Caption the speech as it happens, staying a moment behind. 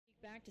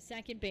back to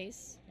second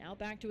base. Now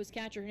back to his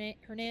catcher,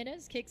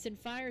 Hernandez. Kicks and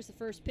fires the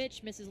first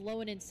pitch. Misses low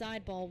and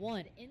inside, ball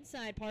one.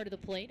 Inside part of the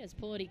plate as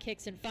Polity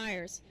kicks and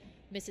fires.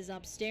 Misses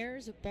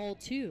upstairs, ball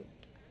two.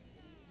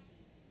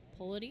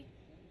 Polity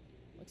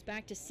looks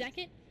back to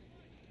second.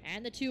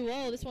 And the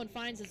 2-0. This one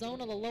finds the zone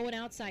on the low and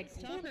outside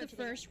corner. The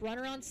first,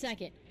 runner on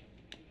second.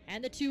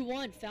 And the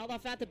 2-1. Fouled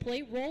off at the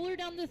plate. Roller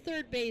down the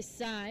third base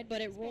side,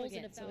 but it rolls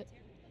in. So it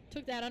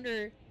took that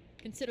under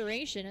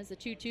consideration as the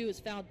 2-2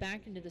 is fouled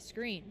back into the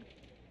screen.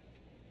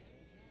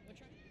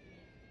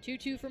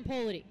 2-2 from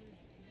Polity.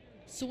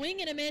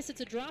 Swing and a miss.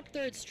 It's a drop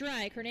third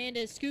strike.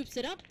 Hernandez scoops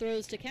it up,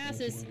 throws to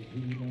Casas.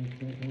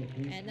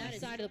 And that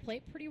side of the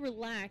plate pretty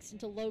relaxed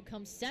until low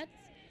comes Seth.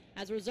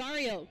 As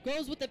Rosario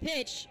goes with the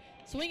pitch.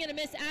 Swing and a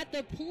miss at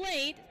the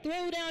plate.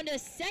 Throw down to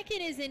second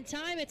is in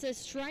time. It's a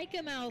strike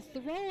him out,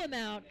 throw him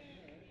out.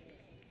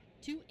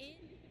 2 in.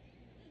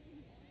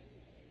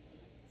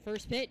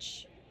 First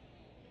pitch.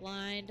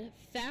 Lined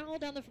foul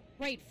down the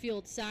right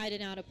field side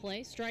and out of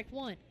play. Strike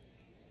one.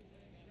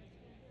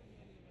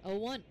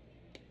 0-1.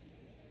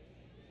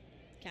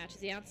 Catches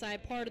the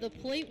outside part of the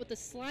plate with the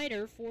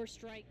slider for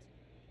strike.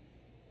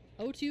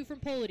 0-2 from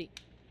Polity.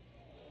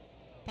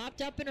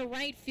 Popped up into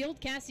right field.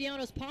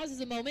 Castellanos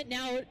pauses a moment.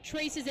 Now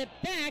traces it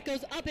back.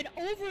 Goes up and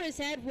over his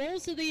head.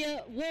 Rolls to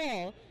the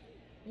wall.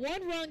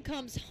 One run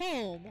comes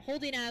home.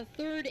 Holding at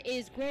third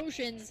is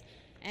Groshans.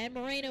 And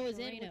Moreno is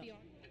in.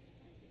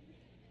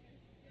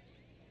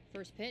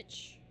 First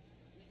pitch.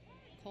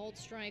 Called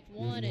strike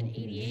one at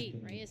 88.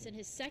 Reyes in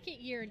his second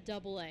year in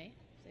Double-A.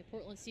 A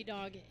Portland Sea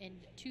Dog in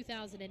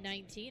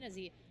 2019 as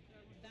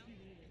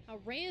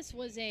Reyes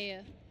was a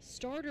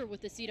starter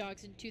with the Sea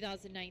Dogs in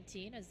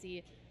 2019 as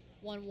the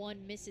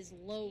 1-1 misses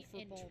low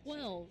for ball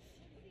 12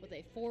 with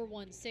a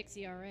 4.16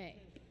 ERA.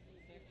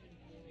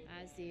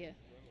 As the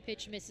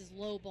pitch misses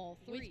low, ball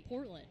 3 with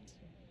Portland.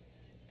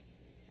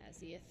 As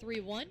the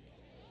 3-1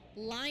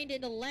 lined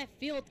into left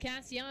field.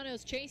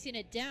 Castellanos chasing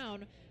it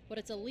down, but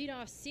it's a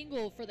leadoff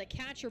single for the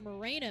catcher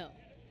Moreno.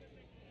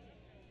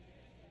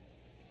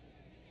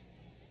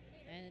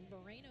 And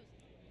Moreno's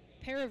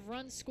pair of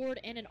runs scored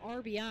and an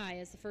RBI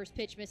as the first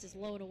pitch misses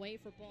low and away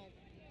for ball.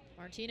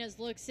 Martinez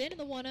looks in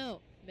the 1-0.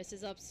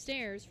 Misses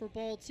upstairs for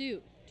ball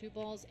two. 2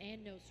 balls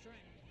and no strike.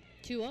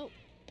 2-0.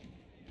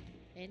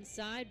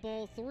 Inside,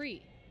 ball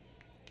 3.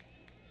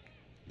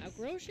 Now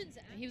Groshans,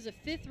 he was a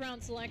 5th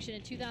round selection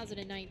in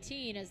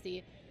 2019 as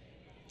the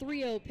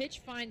 3-0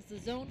 pitch finds the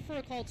zone for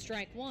a called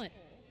strike one.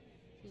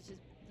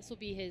 This will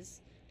be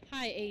his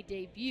high A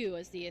debut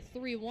as the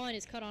 3-1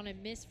 is cut on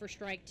and missed for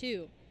strike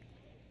two.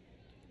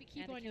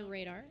 Keep on your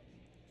radar.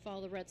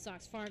 Follow the Red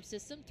Sox farm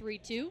system.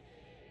 3-2.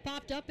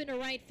 Popped up into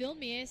right field.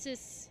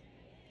 Mieses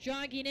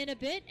jogging in a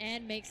bit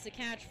and makes the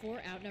catch for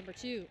out number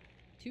 2.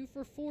 2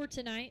 for 4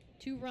 tonight.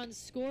 2 runs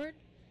scored.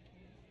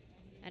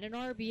 And an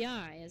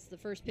RBI as the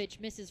first pitch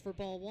misses for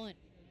ball 1.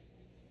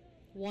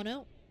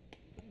 1-0.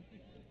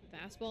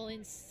 Fastball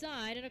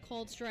inside and a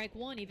called strike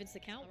one evens the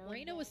count.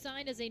 Moreno was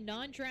signed as a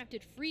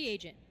non-drafted free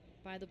agent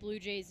by the Blue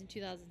Jays in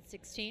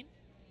 2016.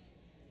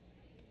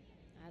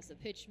 As the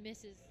pitch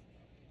misses.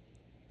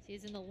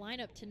 He's in the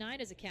lineup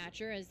tonight as a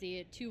catcher as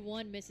the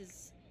 2-1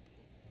 misses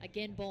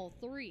again, ball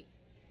 3.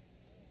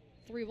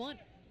 3-1.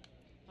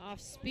 Off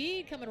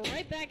speed, coming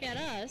right back at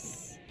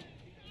us.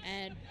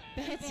 And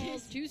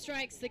bounces 2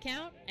 strikes the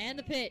count and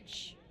the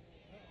pitch.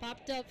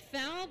 Popped up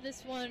foul.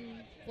 This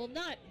one will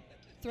not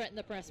threaten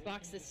the press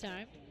box this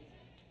time.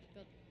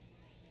 But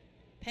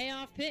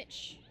payoff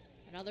pitch.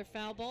 Another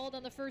foul ball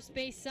on the first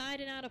base side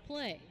and out of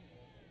play.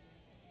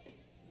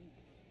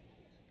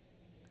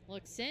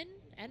 Looks in,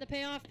 and the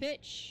payoff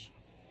pitch.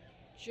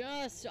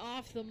 Just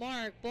off the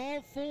mark.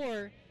 Ball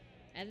 4,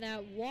 and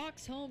that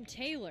walks home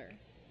Taylor.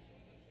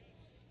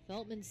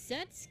 Feltman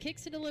sets,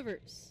 kicks and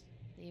delivers.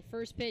 The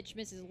first pitch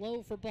misses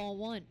low for ball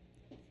 1.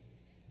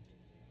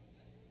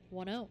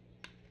 1-0.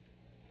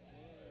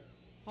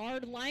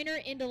 Hard liner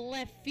into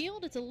left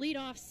field. It's a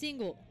leadoff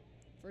single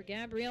for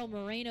Gabriel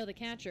Moreno, the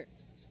catcher,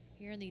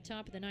 here in the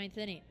top of the 9th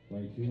inning.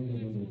 Right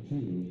fielder number 2.